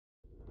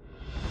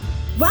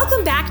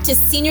Welcome back to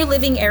Senior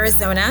Living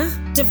Arizona,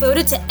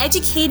 devoted to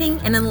educating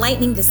and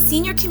enlightening the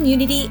senior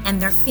community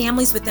and their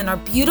families within our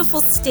beautiful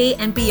state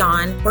and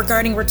beyond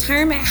regarding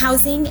retirement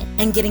housing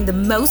and getting the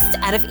most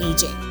out of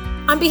aging.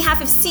 On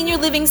behalf of Senior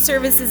Living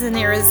Services in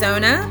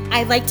Arizona,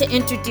 I'd like to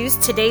introduce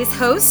today's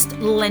host,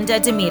 Linda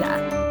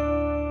Demita.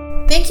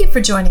 Thank you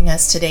for joining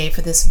us today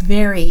for this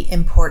very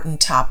important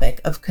topic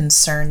of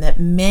concern that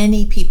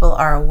many people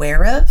are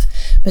aware of,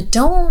 but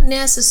don't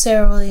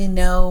necessarily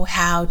know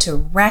how to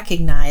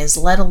recognize,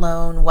 let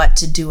alone what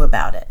to do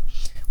about it.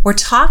 We're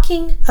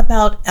talking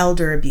about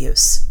elder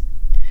abuse.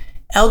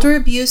 Elder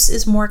abuse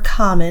is more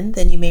common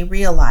than you may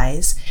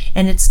realize,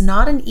 and it's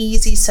not an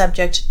easy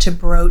subject to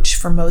broach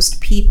for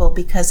most people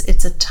because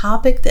it's a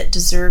topic that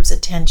deserves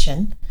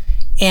attention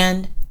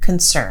and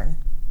concern,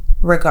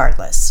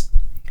 regardless.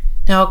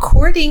 Now,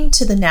 according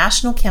to the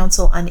National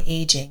Council on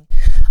Aging,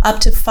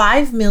 up to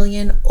 5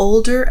 million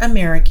older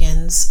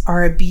Americans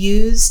are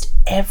abused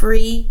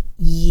every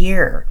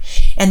year,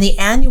 and the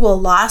annual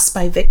loss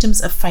by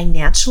victims of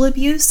financial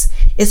abuse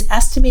is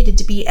estimated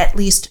to be at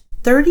least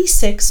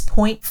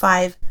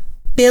 $36.5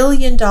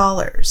 billion.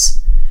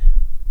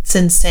 It's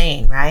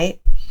insane, right?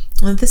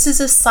 Well, this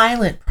is a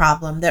silent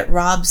problem that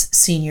robs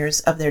seniors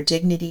of their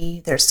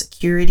dignity, their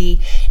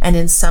security, and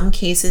in some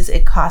cases,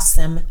 it costs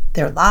them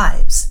their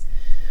lives.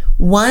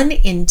 1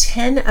 in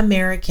 10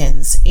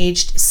 Americans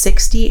aged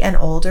 60 and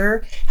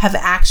older have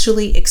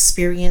actually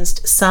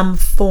experienced some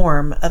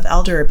form of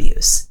elder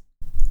abuse.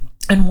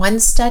 And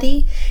one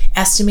study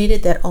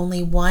estimated that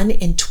only 1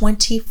 in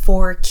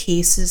 24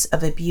 cases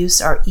of abuse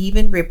are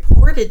even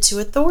reported to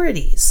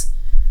authorities.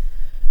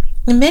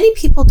 And many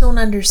people don't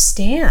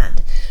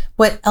understand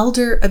what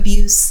elder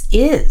abuse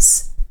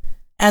is.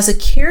 As a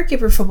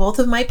caregiver for both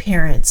of my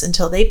parents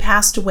until they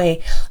passed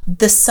away,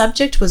 the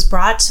subject was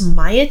brought to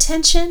my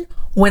attention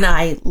when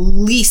I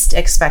least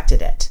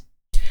expected it.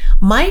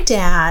 My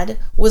dad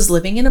was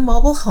living in a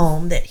mobile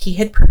home that he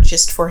had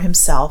purchased for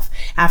himself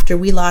after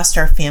we lost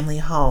our family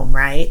home,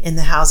 right, in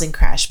the housing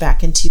crash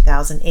back in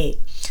 2008.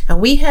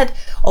 And we had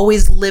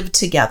always lived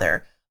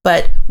together,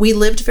 but we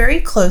lived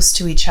very close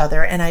to each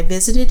other, and I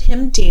visited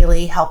him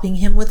daily, helping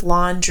him with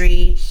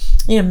laundry,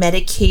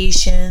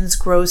 medications,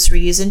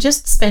 groceries, and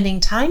just spending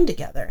time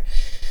together.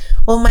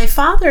 Well, my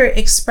father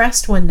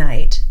expressed one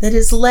night that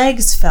his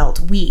legs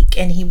felt weak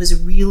and he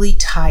was really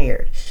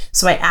tired.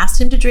 So I asked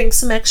him to drink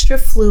some extra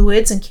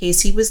fluids in case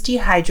he was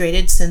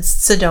dehydrated, since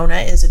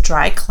Sedona is a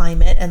dry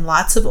climate and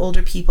lots of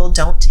older people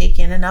don't take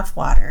in enough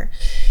water.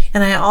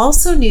 And I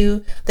also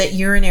knew that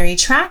urinary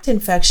tract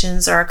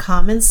infections are a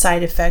common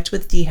side effect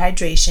with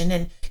dehydration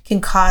and can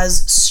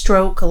cause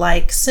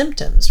stroke-like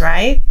symptoms,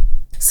 right?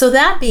 So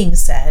that being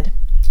said,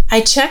 I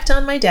checked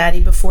on my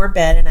daddy before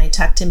bed and I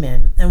tucked him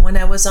in. And when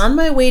I was on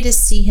my way to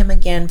see him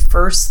again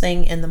first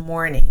thing in the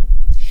morning,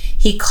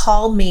 he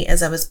called me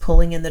as I was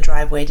pulling in the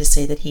driveway to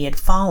say that he had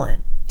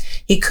fallen.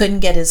 He couldn't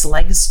get his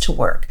legs to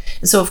work.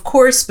 And so, of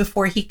course,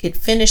 before he could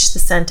finish the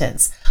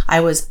sentence, I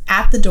was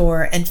at the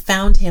door and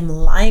found him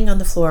lying on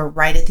the floor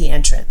right at the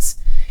entrance.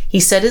 He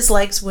said his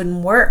legs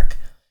wouldn't work.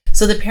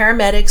 So the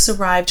paramedics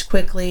arrived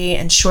quickly,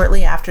 and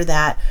shortly after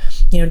that,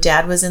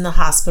 Dad was in the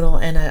hospital,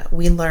 and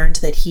we learned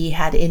that he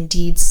had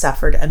indeed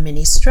suffered a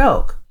mini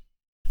stroke.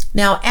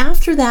 Now,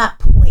 after that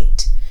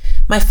point,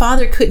 my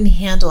father couldn't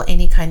handle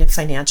any kind of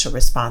financial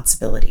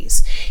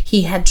responsibilities.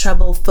 He had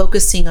trouble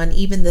focusing on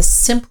even the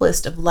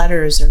simplest of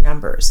letters or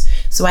numbers,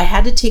 so I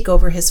had to take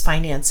over his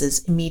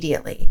finances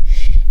immediately.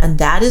 And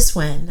that is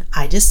when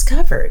I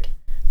discovered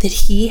that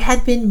he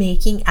had been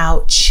making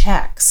out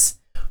checks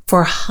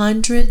for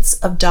hundreds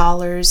of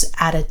dollars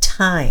at a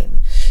time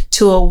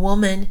to a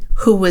woman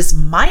who was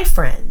my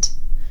friend.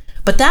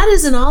 But that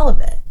isn't all of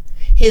it.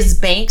 His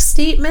bank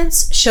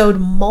statements showed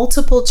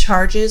multiple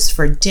charges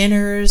for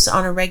dinners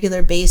on a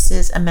regular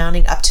basis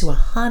amounting up to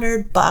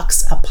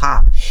 $100 a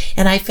pop.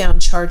 And I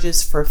found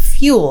charges for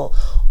fuel,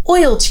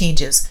 oil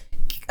changes,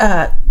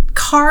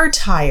 car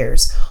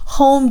tires,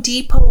 Home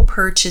Depot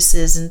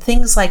purchases, and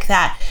things like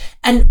that.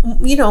 And,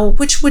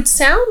 which would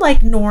sound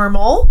like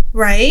normal,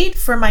 right,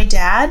 for my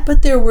dad,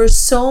 but there were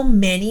so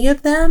many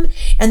of them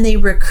and they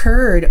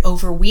recurred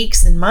over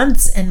weeks and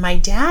months. And my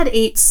dad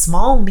ate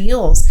small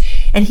meals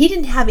and he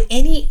didn't have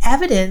any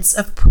evidence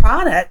of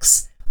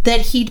products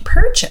that he'd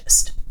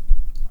purchased.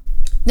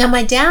 Now,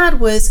 my dad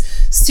was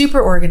super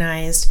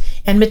organized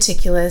and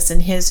meticulous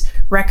in his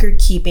record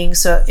keeping,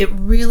 so it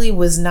really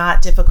was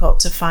not difficult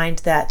to find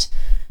that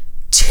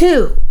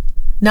 2,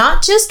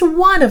 not just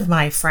one of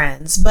my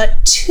friends,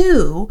 but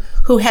 2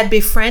 who had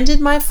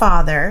befriended my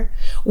father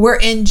were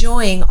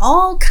enjoying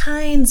all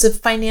kinds of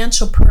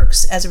financial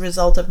perks as a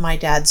result of my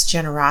dad's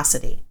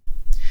generosity.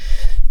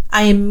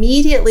 I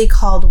immediately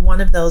called one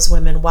of those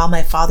women while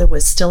my father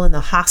was still in the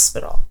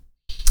hospital.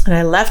 And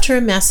I left her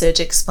a message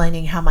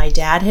explaining how my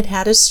dad had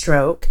had a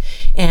stroke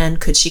and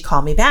could she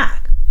call me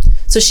back.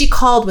 So she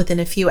called within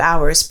a few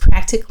hours,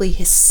 practically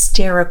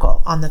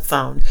hysterical on the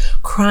phone,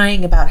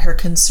 crying about her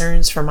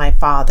concerns for my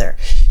father.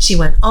 She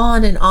went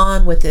on and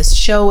on with this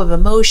show of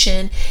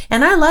emotion,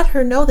 and I let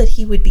her know that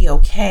he would be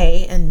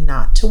okay and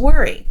not to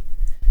worry.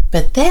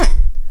 But then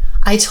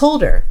I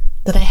told her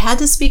that I had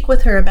to speak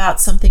with her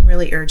about something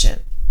really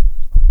urgent.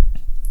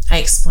 I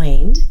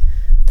explained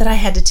that I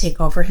had to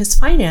take over his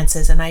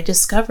finances, and I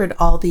discovered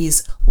all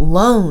these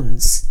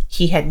loans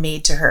he had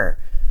made to her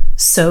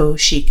so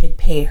she could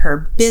pay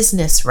her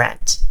business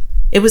rent.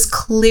 It was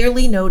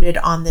clearly noted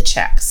on the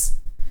checks.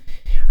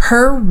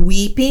 Her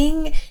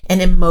weeping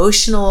and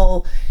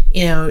emotional,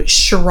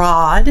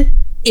 charade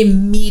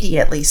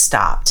immediately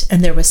stopped,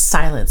 and there was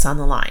silence on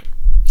the line.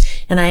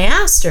 And I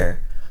asked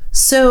her,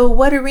 so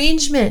what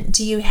arrangement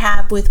do you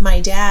have with my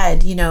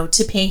dad,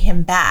 to pay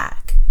him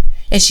back?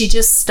 And she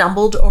just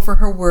stumbled over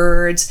her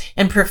words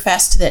and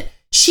professed that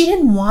she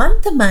didn't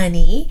want the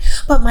money,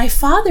 but my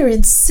father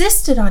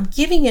insisted on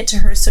giving it to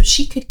her so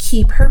she could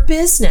keep her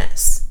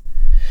business.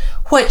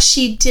 What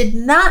she did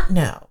not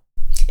know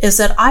is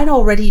that I'd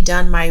already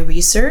done my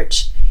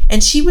research,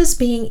 and she was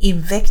being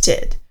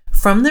evicted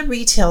from the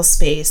retail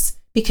space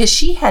because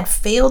she had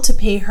failed to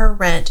pay her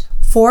rent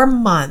for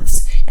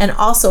months and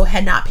also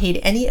had not paid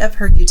any of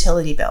her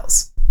utility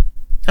bills.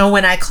 And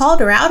when I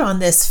called her out on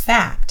this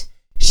fact,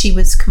 she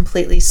was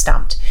completely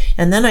stumped.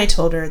 And then I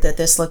told her that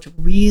this looked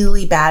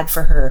really bad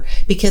for her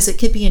because it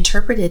could be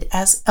interpreted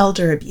as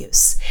elder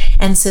abuse.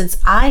 And since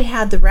I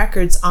had the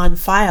records on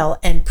file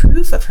and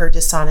proof of her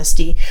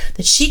dishonesty,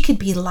 that she could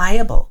be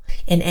liable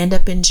and end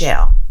up in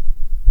jail.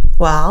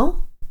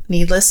 Well,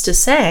 needless to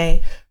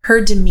say,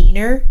 her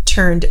demeanor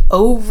turned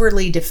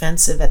overly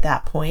defensive at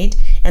that point,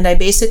 and I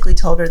basically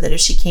told her that if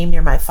she came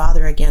near my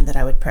father again, that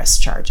I would press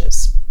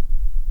charges.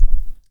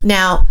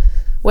 Now,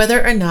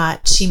 whether or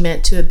not she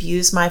meant to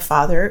abuse my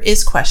father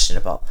is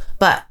questionable,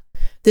 but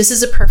this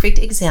is a perfect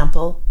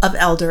example of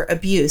elder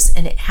abuse,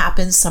 and it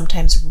happens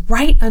sometimes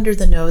right under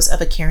the nose of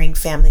a caring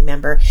family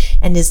member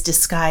and is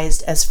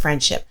disguised as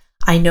friendship.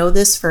 I know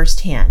this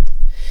firsthand.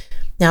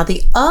 Now,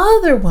 the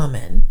other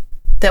woman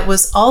that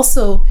was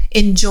also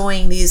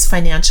enjoying these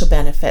financial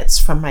benefits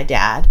from my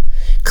dad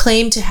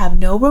claimed to have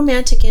no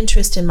romantic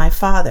interest in my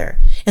father,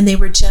 and they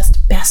were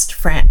just best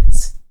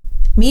friends.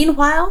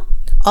 Meanwhile,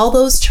 all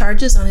those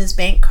charges on his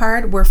bank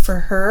card were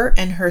for her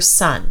and her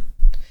son.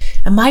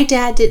 And my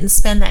dad didn't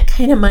spend that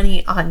kind of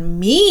money on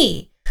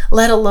me,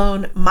 let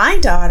alone my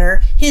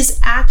daughter, his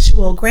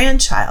actual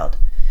grandchild.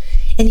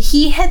 And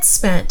he had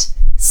spent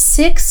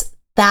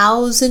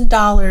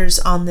 $6,000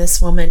 on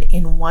this woman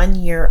in 1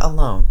 year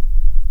alone.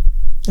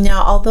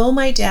 Now, although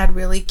my dad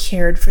really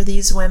cared for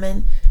these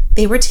women,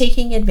 they were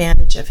taking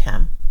advantage of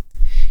him.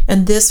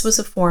 And this was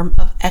a form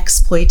of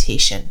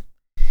exploitation.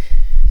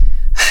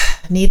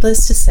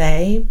 Needless to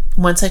say,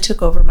 once I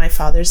took over my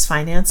father's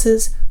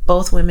finances,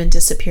 both women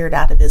disappeared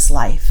out of his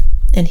life,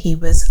 and he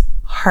was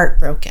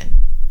heartbroken.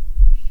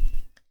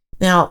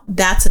 Now,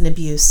 that's an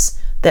abuse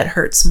that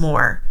hurts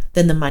more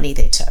than the money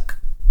they took.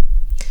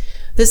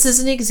 This is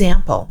an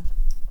example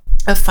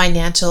of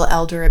financial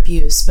elder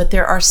abuse, but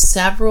there are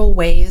several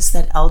ways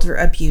that elder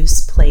abuse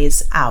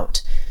plays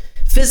out.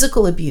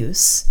 Physical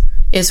abuse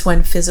is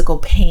when physical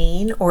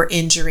pain or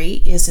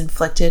injury is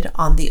inflicted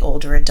on the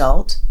older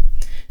adult.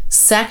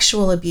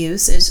 Sexual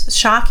abuse is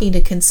shocking to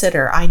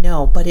consider, I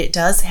know, but it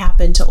does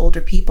happen to older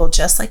people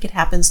just like it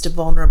happens to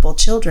vulnerable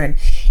children,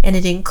 and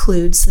it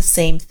includes the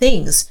same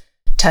things: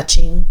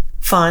 touching,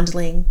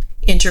 fondling,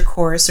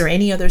 intercourse, or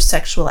any other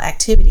sexual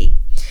activity.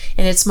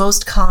 And it's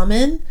most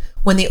common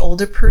when the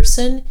older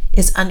person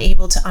is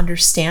unable to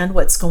understand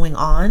what's going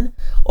on,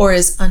 or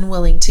is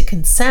unwilling to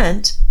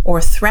consent, or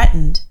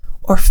threatened,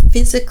 or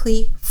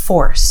physically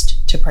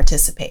forced to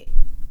participate.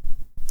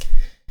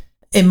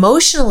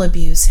 Emotional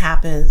abuse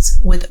happens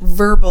with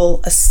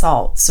verbal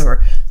assaults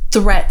or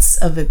threats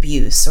of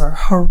abuse or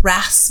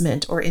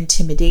harassment or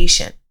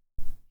intimidation.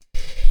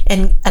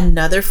 And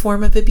another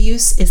form of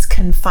abuse is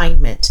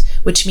confinement,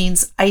 which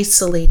means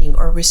isolating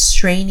or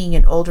restraining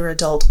an older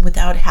adult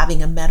without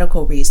having a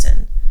medical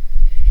reason.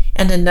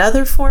 And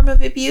another form of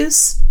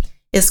abuse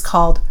is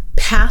called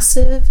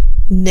passive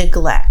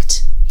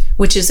neglect,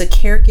 which is a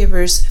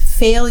caregiver's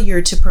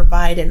failure to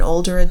provide an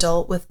older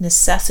adult with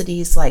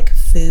necessities like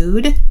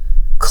food,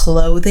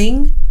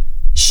 clothing,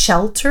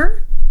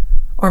 shelter,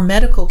 or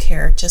medical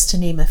care, just to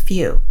name a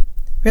few.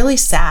 Really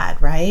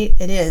sad, right?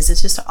 It is.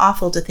 It's just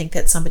awful to think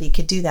that somebody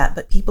could do that,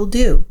 but people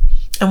do.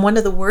 And one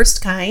of the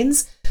worst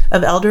kinds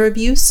of elder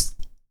abuse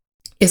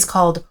is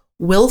called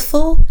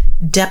willful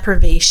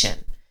deprivation.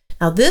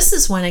 Now, this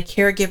is when a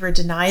caregiver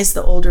denies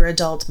the older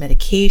adult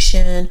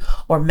medication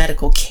or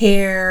medical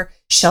care,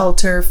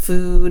 shelter,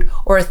 food,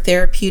 or a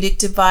therapeutic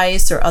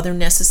device or other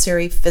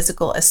necessary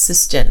physical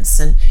assistance,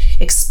 and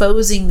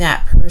exposing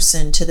that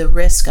person to the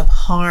risk of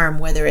harm,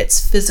 whether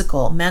it's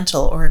physical,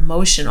 mental, or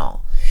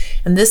emotional.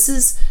 And this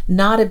is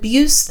not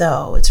abuse,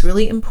 though. It's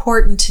really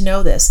important to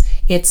know this.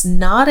 It's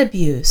not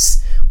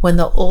abuse when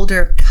the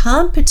older,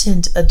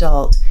 competent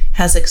adult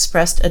has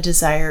expressed a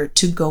desire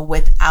to go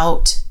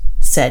without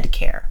said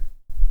care.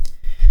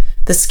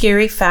 The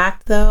scary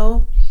fact,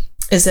 though,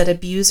 is that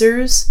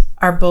abusers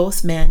are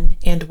both men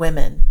and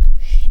women.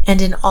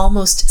 And in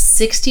almost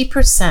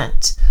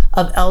 60%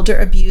 of elder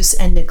abuse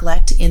and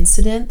neglect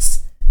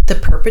incidents, the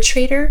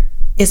perpetrator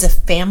is a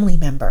family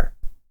member.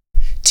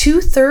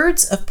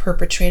 2/3 of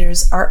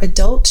perpetrators are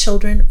adult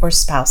children or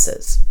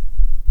spouses.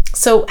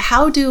 So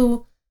how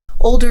do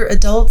older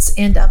adults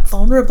end up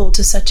vulnerable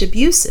to such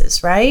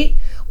abuses, right?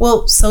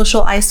 Well,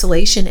 social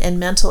isolation and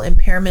mental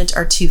impairment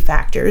are 2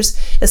 factors,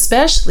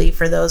 especially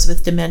for those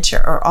with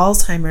dementia or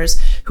Alzheimer's,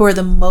 who are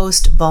the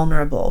most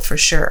vulnerable for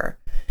sure.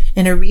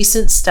 And a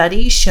recent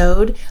study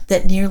showed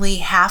that nearly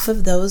half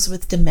of those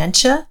with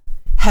dementia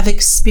have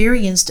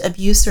experienced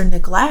abuse or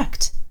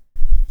neglect.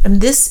 And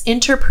this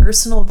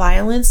interpersonal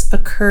violence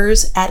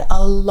occurs at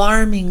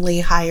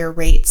alarmingly higher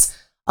rates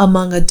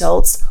among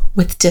adults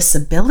with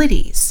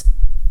disabilities.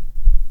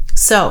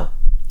 So,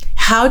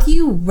 how do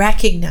you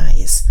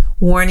recognize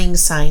warning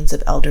signs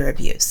of elder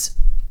abuse?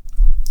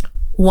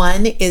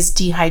 One is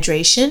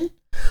dehydration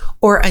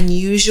or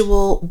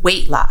unusual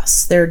weight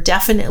loss. There are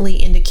definitely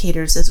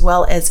indicators, as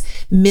well as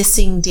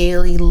missing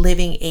daily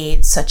living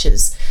aids such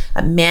as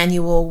a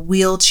manual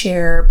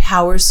wheelchair,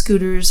 power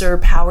scooters or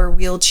power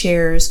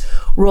wheelchairs,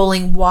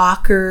 rolling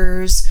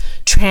walkers,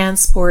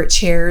 transport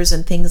chairs,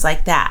 and things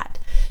like that.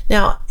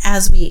 Now,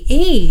 as we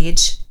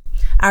age,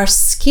 our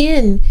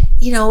skin,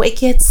 it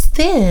gets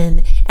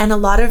thin, and a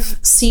lot of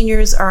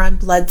seniors are on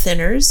blood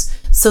thinners,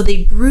 so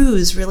they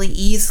bruise really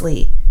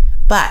easily.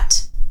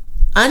 But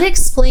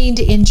unexplained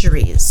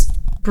injuries,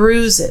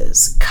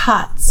 bruises,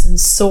 cuts, and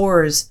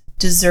sores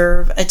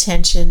deserve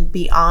attention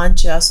beyond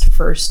just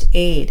first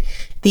aid.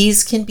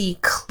 These can be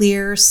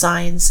clear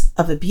signs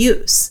of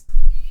abuse.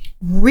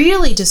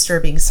 Really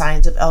disturbing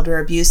signs of elder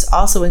abuse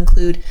also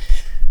include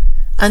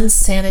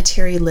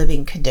unsanitary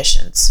living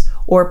conditions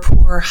or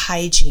poor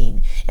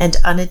hygiene and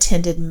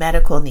unattended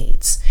medical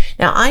needs.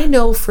 Now, I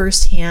know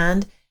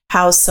firsthand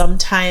how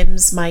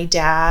sometimes my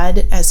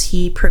dad, as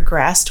he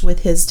progressed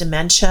with his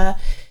dementia,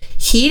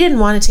 he didn't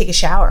want to take a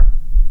shower,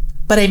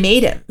 but I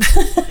made him.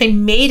 I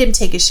made him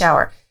take a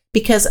shower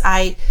because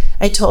I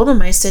told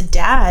him, I said,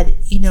 Dad,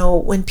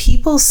 when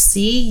people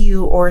see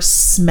you or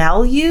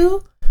smell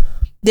you,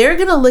 they're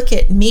going to look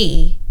at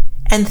me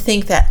and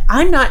think that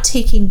I'm not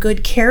taking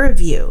good care of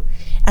you.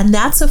 And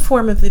that's a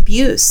form of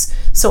abuse.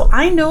 So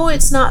I know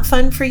it's not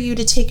fun for you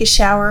to take a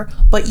shower,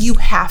 but you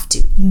have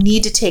to. You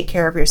need to take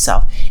care of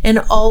yourself. And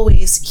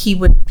always he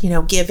would,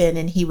 give in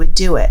and he would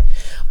do it.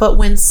 But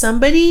when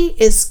somebody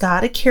is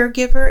got a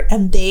caregiver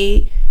and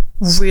they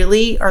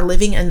really are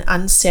living in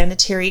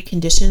unsanitary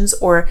conditions,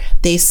 or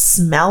they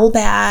smell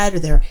bad,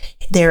 or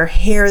their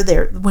hair,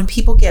 when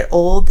people get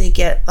old, they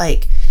get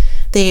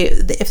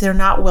if they're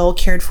not well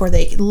cared for,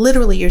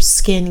 literally your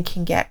skin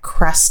can get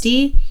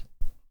crusty.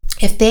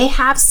 If they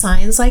have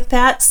signs like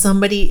that,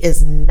 somebody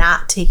is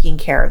not taking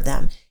care of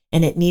them,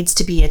 and it needs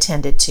to be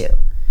attended to.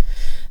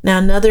 Now,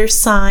 another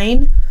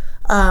sign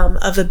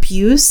of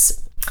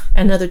abuse,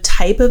 another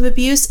type of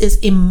abuse, is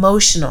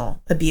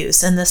emotional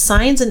abuse. And the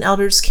signs in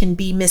elders can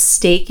be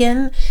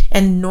mistaken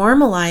and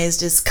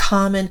normalized as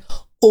common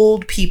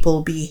old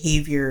people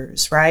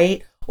behaviors,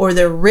 right? Or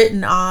they're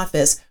written off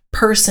as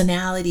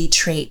personality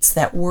traits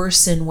that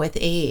worsen with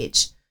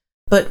age.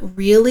 But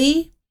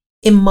really,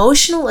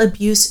 emotional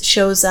abuse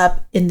shows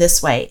up in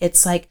this way.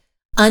 It's like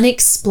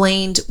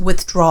unexplained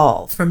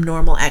withdrawal from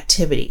normal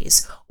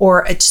activities,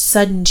 or a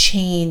sudden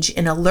change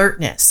in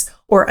alertness,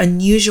 or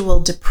unusual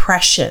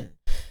depression,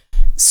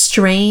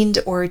 strained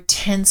or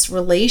tense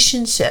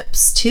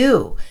relationships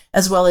too,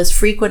 as well as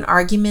frequent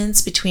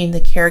arguments between the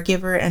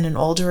caregiver and an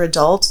older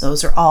adult.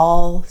 Those are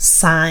all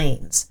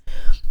signs.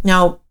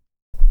 Now,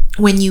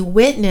 when you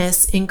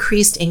witness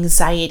increased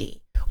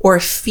anxiety or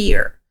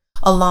fear,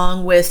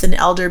 along with an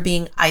elder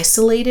being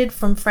isolated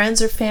from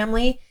friends or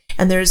family,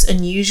 and there's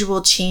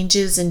unusual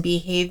changes in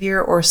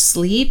behavior or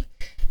sleep,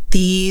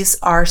 these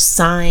are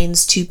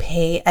signs to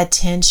pay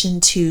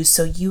attention to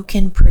so you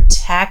can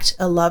protect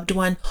a loved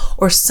one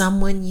or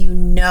someone you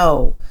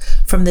know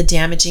from the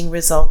damaging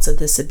results of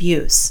this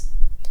abuse.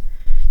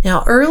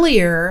 Now,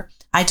 earlier,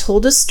 I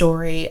told a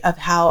story of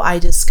how I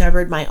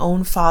discovered my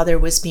own father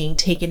was being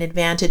taken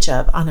advantage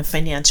of on a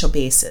financial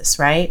basis,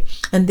 right?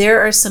 And there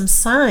are some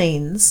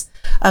signs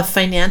of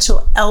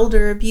financial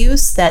elder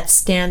abuse that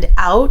stand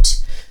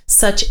out,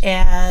 such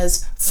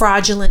as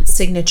fraudulent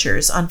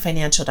signatures on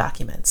financial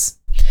documents.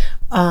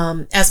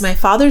 As my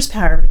father's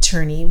power of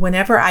attorney,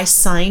 whenever I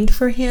signed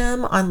for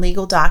him on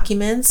legal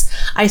documents,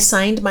 I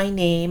signed my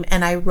name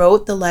and I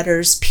wrote the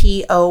letters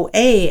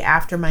POA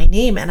after my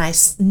name, and I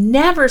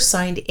never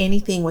signed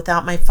anything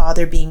without my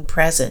father being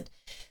present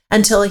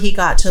until he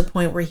got to a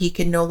point where he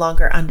could no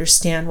longer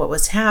understand what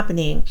was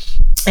happening,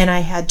 and I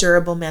had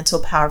durable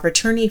mental power of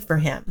attorney for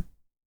him.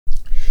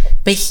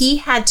 But he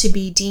had to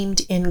be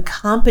deemed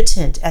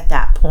incompetent at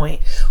that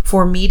point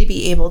for me to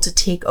be able to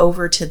take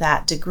over to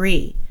that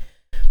degree.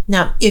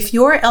 Now, if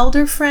your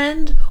elder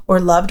friend or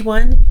loved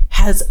one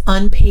has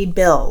unpaid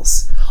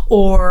bills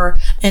or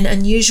an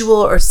unusual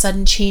or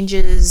sudden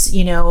changes,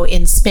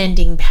 in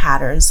spending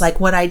patterns, like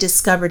what I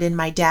discovered in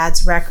my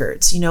dad's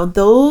records,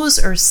 those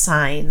are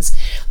signs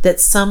that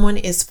someone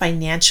is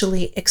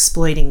financially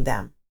exploiting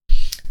them.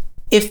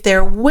 If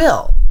their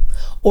will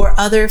or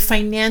other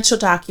financial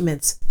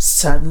documents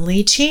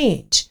suddenly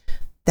change,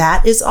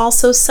 that is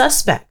also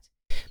suspect.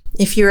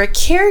 if you're a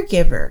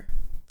caregiver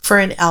for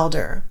an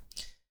elder,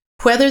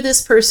 whether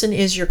this person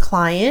is your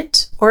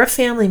client or a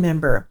family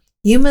member,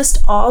 you must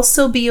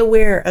also be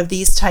aware of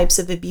these types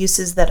of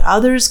abuses that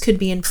others could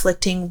be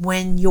inflicting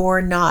when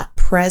you're not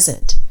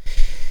present.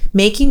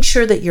 Making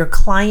sure that your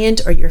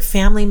client or your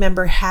family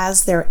member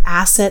has their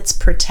assets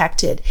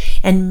protected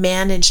and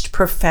managed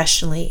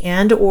professionally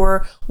and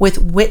or with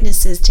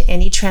witnesses to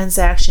any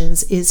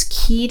transactions is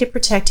key to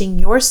protecting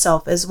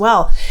yourself as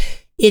well.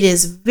 It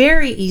is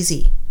very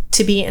easy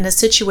to be in a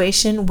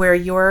situation where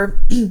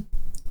your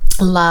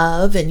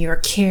love and your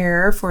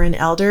care for an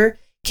elder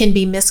can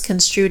be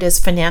misconstrued as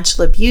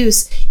financial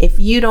abuse if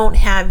you don't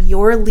have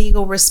your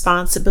legal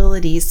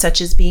responsibilities, such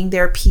as being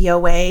their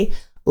POA,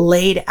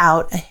 laid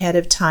out ahead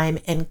of time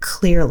and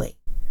clearly.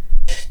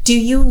 Do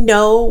you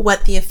know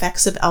what the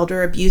effects of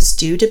elder abuse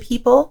do to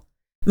people?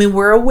 I mean,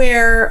 we're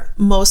aware,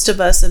 most of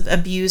us, of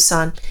abuse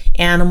on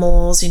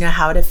animals,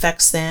 how it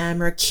affects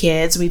them, or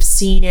kids. We've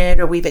seen it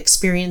or we've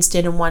experienced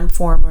it in one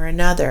form or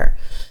another.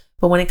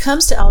 But when it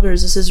comes to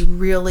elders, this is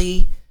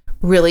really,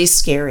 really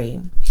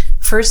scary.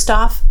 First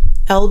off,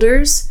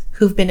 elders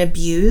who've been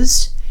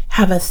abused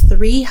have a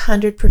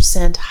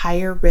 300%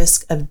 higher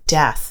risk of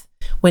death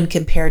when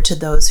compared to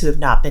those who have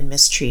not been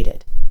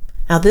mistreated.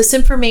 Now, this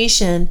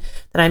information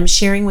that I'm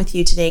sharing with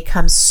you today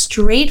comes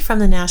straight from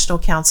the National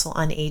Council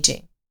on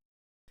Aging.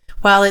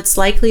 While it's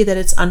likely that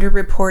it's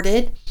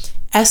underreported,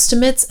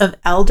 estimates of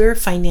elder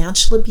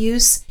financial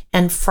abuse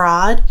and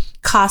fraud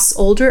costs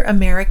older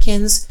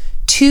Americans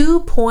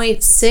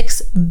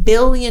 $2.6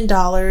 billion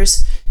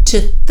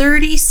to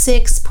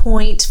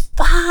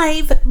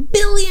 $36.5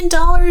 billion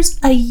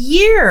a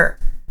year.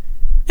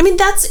 I mean,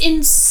 that's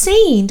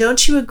insane,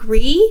 don't you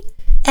agree?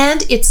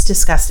 And it's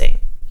disgusting.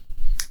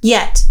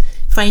 Yet,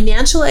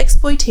 financial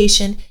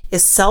exploitation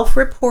is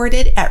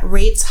self-reported at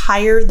rates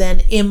higher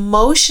than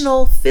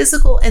emotional,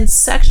 physical, and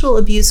sexual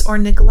abuse or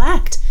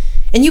neglect.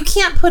 And you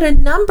can't put a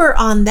number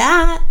on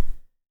that.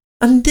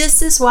 And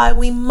this is why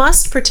we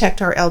must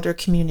protect our elder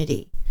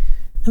community.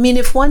 I mean,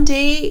 if one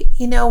day,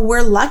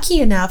 we're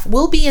lucky enough,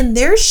 we'll be in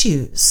their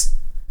shoes.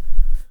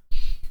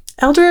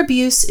 Elder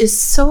abuse is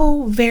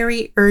so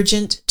very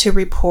urgent to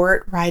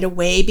report right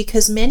away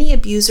because many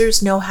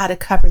abusers know how to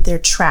cover their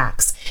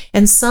tracks,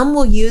 and some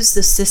will use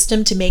the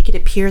system to make it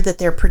appear that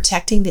they're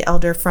protecting the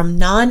elder from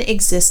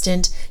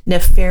non-existent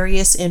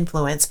nefarious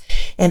influence.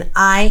 And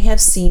I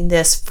have seen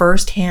this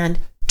firsthand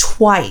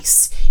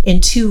twice in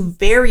two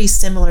very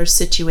similar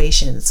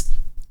situations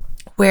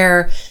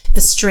where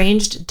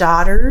estranged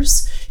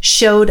daughters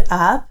showed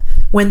up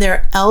when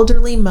their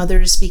elderly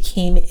mothers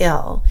became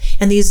ill.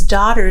 And these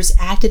daughters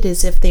acted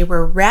as if they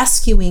were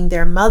rescuing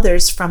their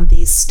mothers from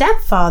these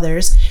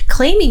stepfathers,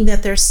 claiming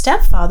that their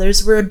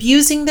stepfathers were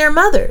abusing their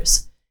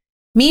mothers.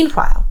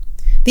 Meanwhile,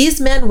 these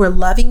men were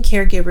loving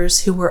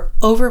caregivers who were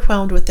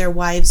overwhelmed with their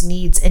wives'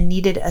 needs and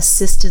needed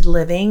assisted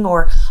living,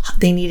 or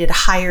they needed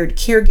hired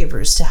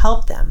caregivers to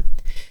help them.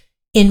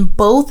 In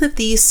both of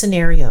these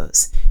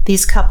scenarios,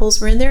 these couples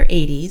were in their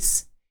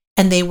 80s,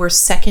 and they were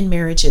second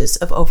marriages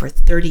of over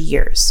 30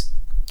 years.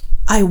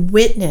 I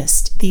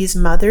witnessed these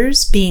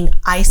mothers being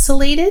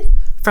isolated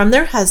from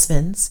their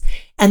husbands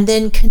and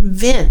then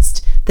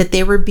convinced that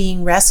they were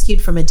being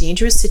rescued from a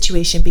dangerous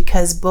situation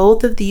because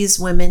both of these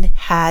women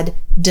had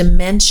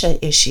dementia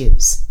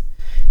issues.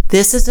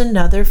 This is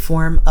another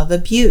form of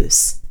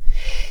abuse.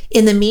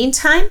 In the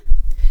meantime,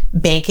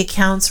 bank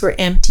accounts were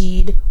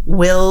emptied,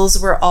 wills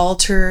were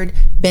altered,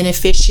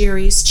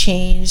 beneficiaries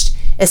changed,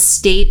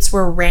 estates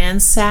were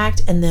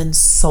ransacked and then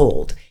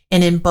sold.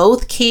 And in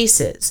both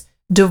cases,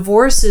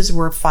 divorces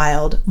were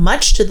filed,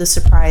 much to the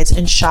surprise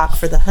and shock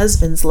for the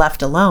husbands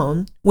left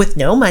alone, with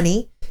no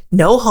money,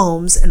 no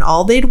homes, and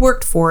all they'd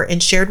worked for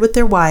and shared with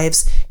their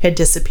wives had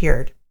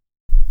disappeared.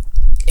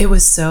 It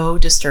was so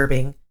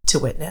disturbing to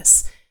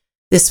witness.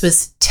 This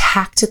was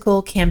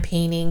tactical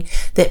campaigning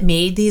that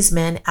made these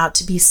men out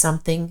to be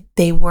something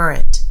they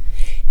weren't.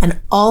 And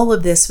all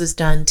of this was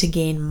done to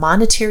gain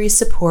monetary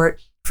support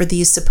for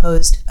these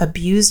supposed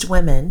abused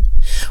women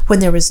when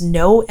there was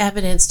no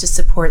evidence to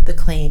support the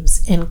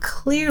claims. And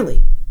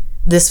clearly,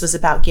 this was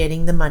about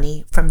getting the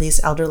money from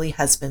these elderly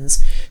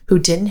husbands who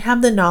didn't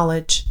have the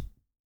knowledge,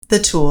 the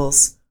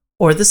tools,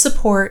 or the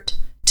support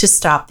to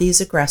stop these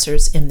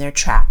aggressors in their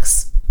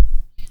tracks.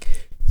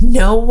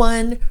 No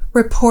one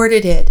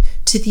reported it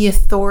to the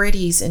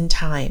authorities in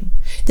time.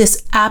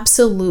 This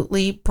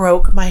absolutely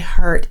broke my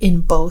heart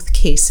in both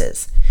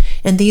cases.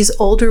 And these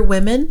older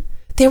women,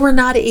 they were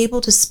not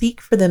able to speak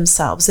for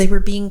themselves. They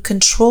were being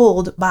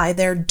controlled by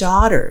their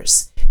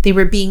daughters. They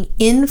were being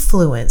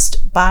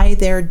influenced by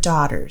their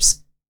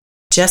daughters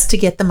just to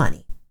get the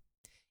money.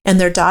 And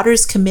their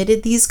daughters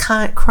committed these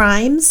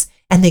crimes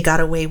and they got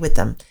away with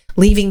them,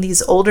 leaving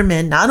these older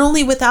men not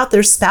only without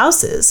their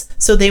spouses,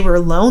 so they were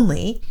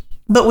lonely,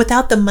 but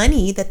without the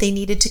money that they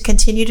needed to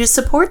continue to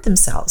support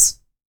themselves.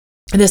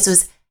 And this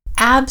was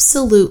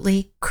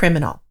absolutely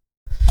criminal.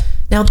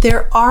 Now,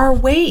 there are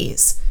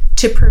ways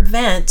to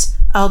prevent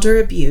elder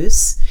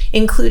abuse,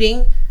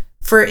 including,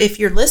 for if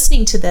you're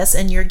listening to this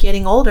and you're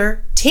getting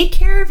older, take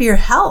care of your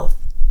health.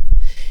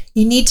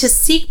 You need to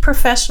seek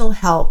professional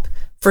help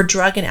for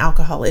drug and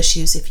alcohol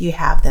issues if you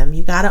have them.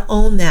 You got to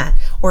own that.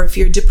 Or if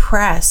you're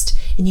depressed,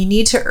 and you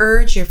need to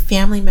urge your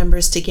family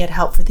members to get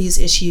help for these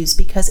issues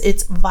because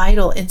it's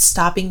vital in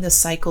stopping the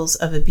cycles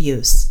of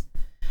abuse.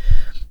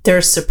 There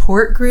are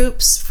support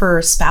groups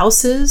for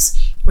spouses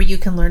where you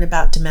can learn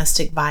about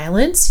domestic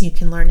violence. You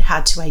can learn how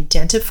to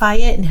identify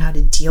it and how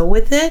to deal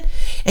with it.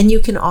 And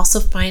you can also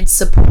find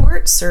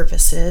support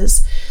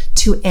services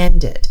to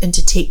end it and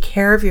to take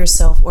care of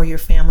yourself or your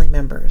family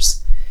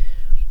members.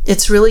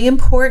 It's really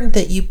important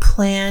that you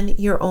plan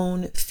your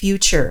own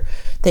future,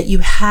 that you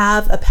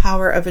have a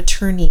power of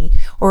attorney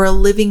or a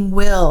living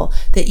will,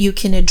 that you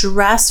can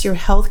address your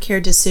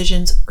healthcare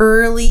decisions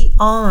early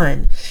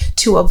on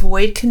to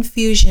avoid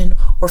confusion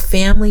or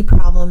family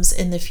problems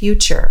in the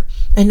future.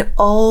 And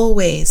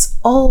always,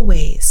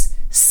 always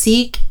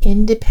seek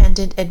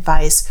independent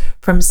advice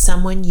from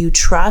someone you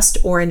trust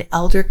or an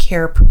elder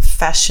care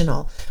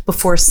professional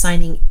before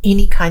signing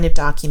any kind of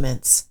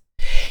documents.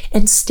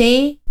 And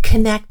stay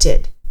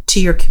connected to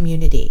your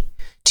community,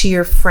 to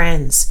your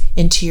friends,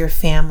 and to your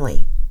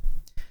family.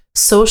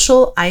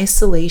 Social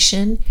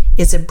isolation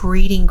is a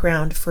breeding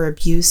ground for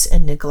abuse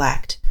and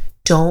neglect.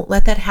 Don't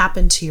let that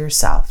happen to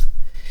yourself.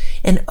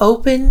 And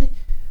open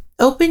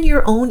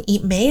your own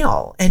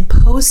email and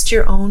post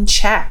your own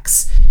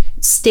checks.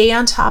 Stay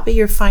on top of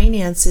your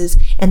finances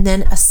and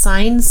then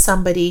assign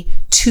somebody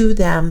to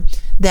them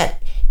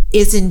that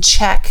is in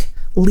check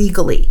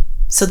legally,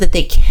 so that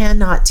they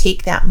cannot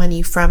take that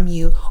money from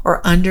you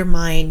or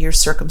undermine your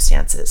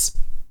circumstances.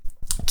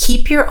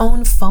 Keep your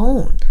own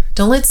phone.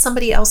 Don't let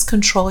somebody else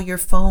control your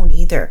phone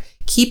either.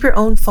 Keep your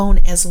own phone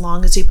as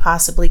long as you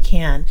possibly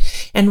can.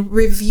 And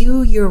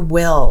review your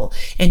will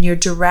and your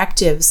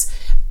directives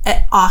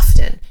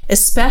often,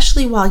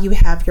 especially while you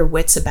have your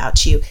wits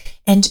about you.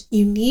 And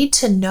you need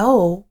to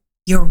know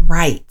your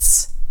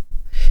rights.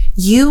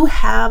 You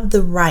have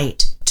the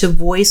right to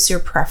voice your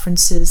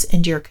preferences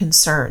and your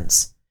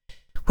concerns.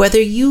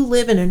 Whether you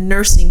live in a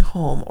nursing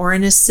home or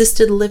an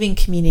assisted living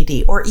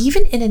community or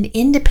even in an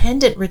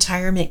independent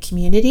retirement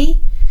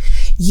community,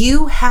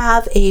 you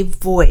have a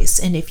voice.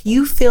 And if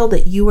you feel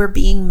that you are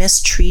being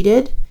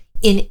mistreated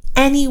in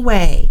any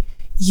way,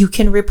 you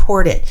can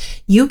report it.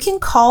 You can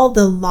call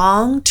the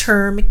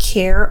long-term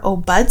care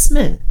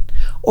ombudsman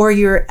or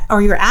your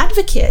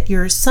advocate,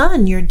 your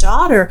son, your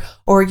daughter,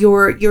 or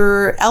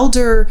your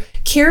elder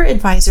care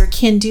advisor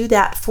can do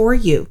that for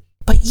you.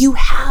 But you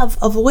have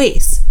a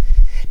voice.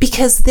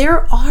 Because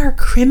there are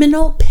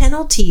criminal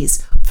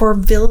penalties for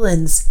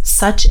villains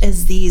such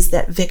as these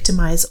that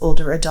victimize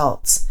older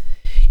adults.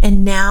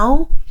 And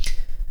now,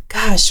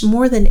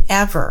 more than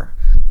ever,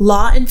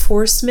 law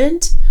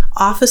enforcement,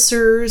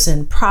 officers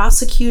and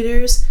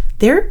prosecutors,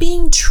 they're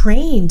being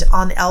trained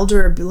on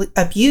elder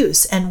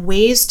abuse and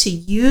ways to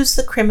use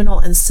the criminal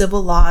and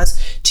civil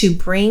laws to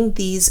bring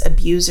these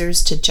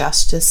abusers to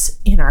justice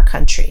in our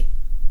country.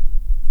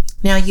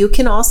 Now, you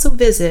can also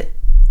visit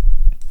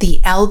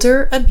the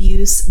Elder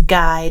Abuse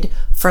Guide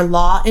for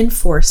Law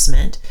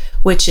Enforcement,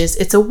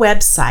 it's a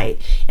website,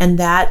 and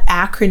that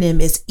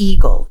acronym is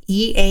EAGLE,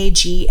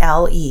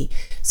 E-A-G-L-E.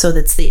 So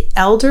that's the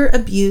Elder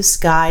Abuse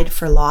Guide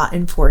for Law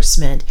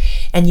Enforcement.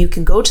 And you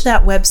can go to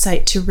that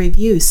website to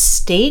review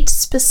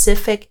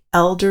state-specific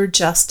elder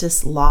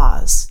justice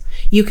laws.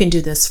 You can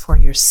do this for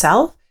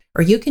yourself,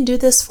 or you can do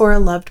this for a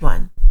loved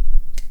one.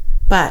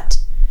 But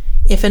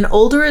if an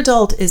older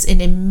adult is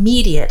in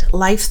immediate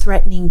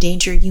life-threatening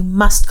danger, you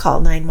must call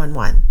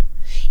 911.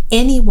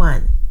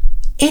 Anyone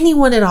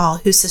at all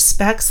who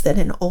suspects that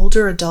an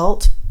older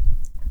adult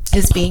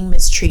is being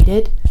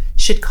mistreated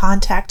should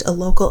contact a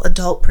local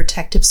Adult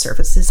Protective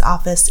Services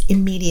office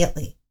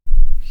immediately.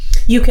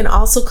 You can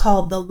also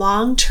call the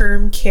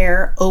Long-Term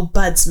Care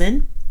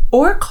Ombudsman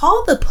or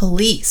call the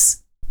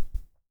police.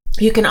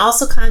 You can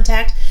also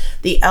contact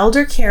the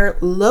Elder Care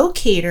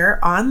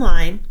Locator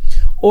online,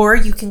 or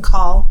you can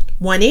call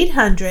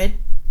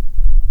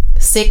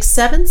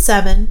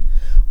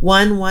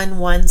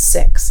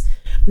 1-800-677-1116.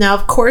 Now,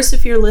 of course,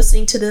 if you're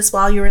listening to this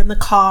while you're in the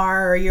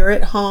car or you're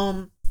at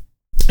home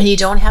and you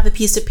don't have a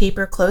piece of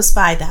paper close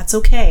by, that's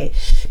okay,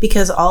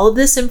 because all of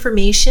this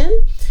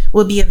information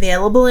will be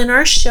available in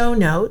our show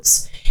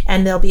notes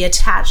and they'll be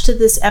attached to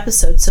this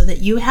episode so that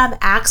you have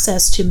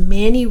access to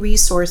many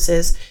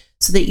resources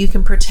so that you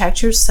can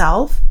protect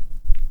yourself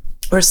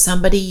or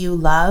somebody you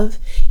love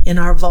in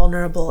our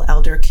vulnerable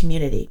elder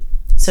community.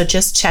 So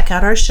just check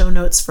out our show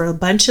notes for a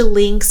bunch of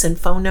links and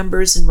phone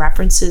numbers and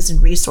references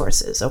and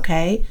resources,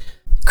 okay?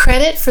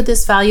 Credit for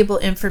this valuable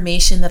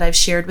information that I've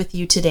shared with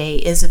you today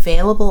is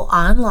available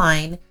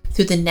online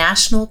through the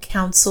National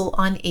Council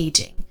on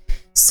Aging.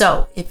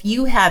 So if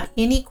you have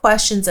any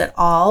questions at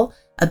all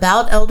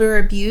about elder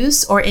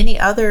abuse or any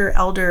other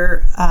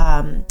elder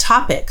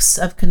topics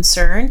of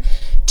concern,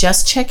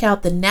 just check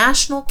out the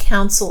National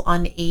Council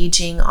on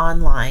Aging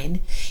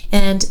online.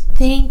 And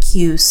thank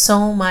you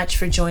so much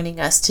for joining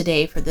us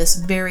today for this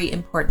very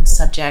important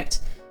subject.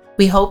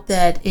 We hope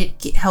that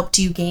it helped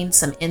you gain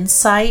some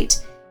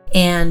insight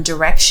and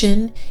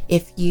direction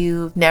if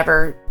you've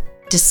never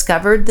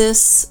discovered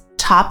this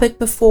topic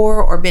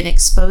before or been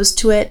exposed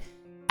to it,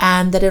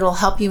 and that it'll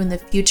help you in the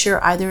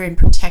future either in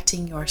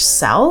protecting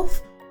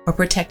yourself or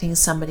protecting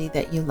somebody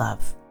that you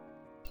love.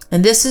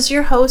 And this is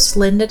your host,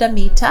 Linda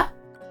Damita,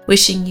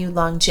 wishing you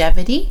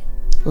longevity,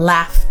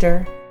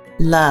 laughter,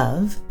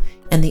 love,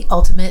 and the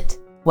ultimate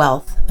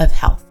wealth of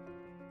health.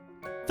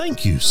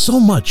 Thank you so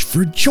much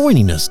for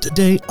joining us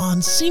today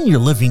on Senior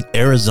Living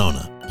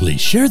Arizona. Please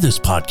share this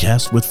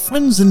podcast with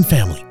friends and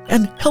family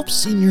and help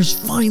seniors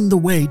find the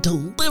way to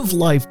live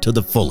life to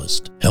the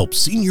fullest. Help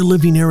Senior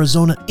Living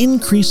Arizona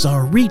increase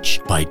our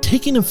reach by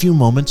taking a few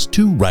moments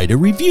to write a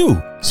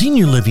review.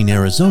 Senior Living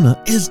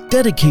Arizona is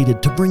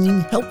dedicated to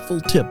bringing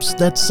helpful tips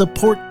that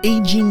support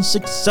aging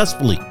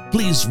successfully.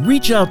 Please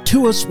reach out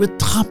to us with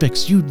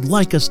topics you'd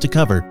like us to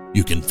cover.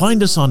 You can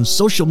find us on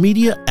social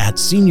media at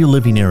Senior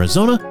Living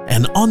Arizona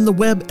and on the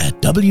web at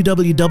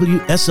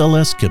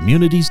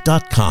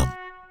www.slscommunities.com.